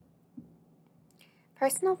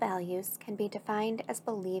Personal values can be defined as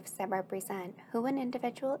beliefs that represent who an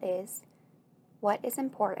individual is, what is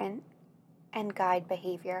important, and guide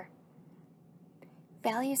behavior.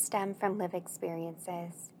 Values stem from lived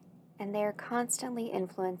experiences, and they are constantly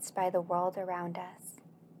influenced by the world around us.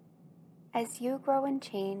 As you grow and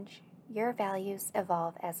change, your values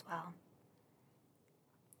evolve as well.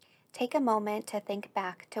 Take a moment to think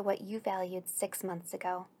back to what you valued 6 months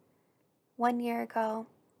ago, 1 year ago,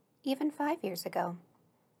 even 5 years ago.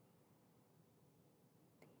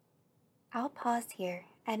 I'll pause here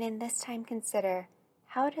and in this time consider,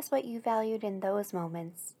 how does what you valued in those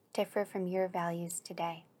moments differ from your values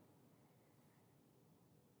today?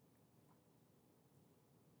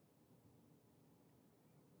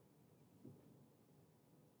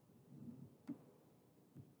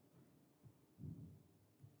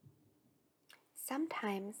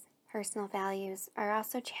 Sometimes personal values are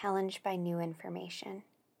also challenged by new information.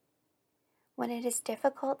 When it is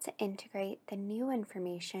difficult to integrate the new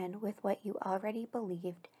information with what you already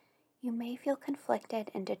believed, you may feel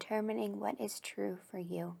conflicted in determining what is true for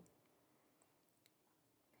you.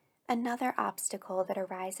 Another obstacle that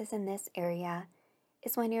arises in this area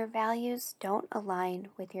is when your values don't align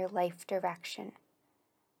with your life direction.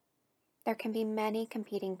 There can be many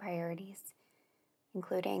competing priorities,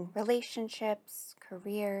 including relationships,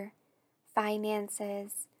 career,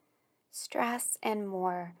 finances, stress, and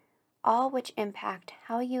more, all which impact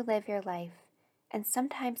how you live your life. And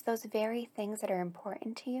sometimes those very things that are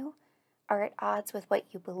important to you are at odds with what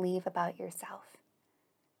you believe about yourself.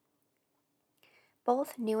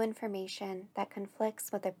 Both new information that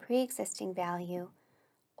conflicts with a pre existing value,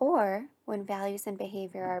 or when values and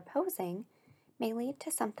behavior are opposing, may lead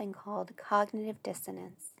to something called cognitive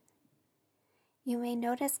dissonance. You may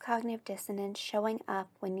notice cognitive dissonance showing up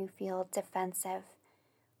when you feel defensive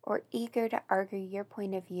or eager to argue your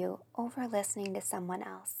point of view over listening to someone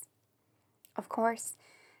else. Of course,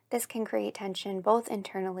 this can create tension both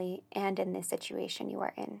internally and in the situation you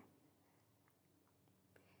are in.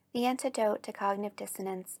 The antidote to cognitive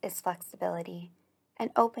dissonance is flexibility and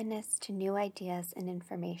openness to new ideas and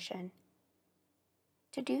information.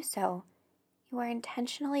 To do so, you are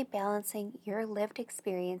intentionally balancing your lived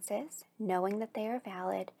experiences, knowing that they are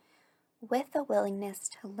valid, with a willingness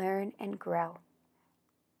to learn and grow.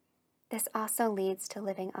 This also leads to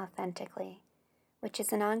living authentically, which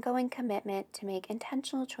is an ongoing commitment to make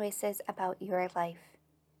intentional choices about your life.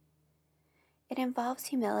 It involves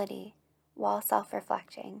humility while self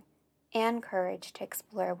reflecting and courage to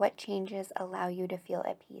explore what changes allow you to feel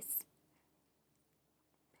at peace.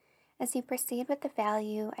 As you proceed with the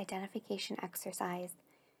value identification exercise,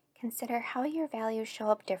 consider how your values show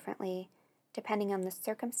up differently depending on the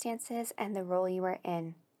circumstances and the role you are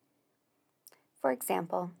in. For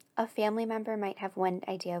example, a family member might have one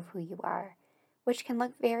idea of who you are, which can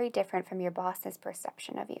look very different from your boss's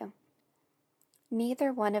perception of you.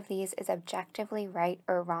 Neither one of these is objectively right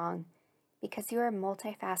or wrong because you are a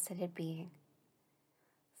multifaceted being.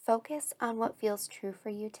 Focus on what feels true for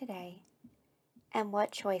you today and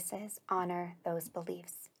what choices honor those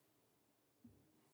beliefs.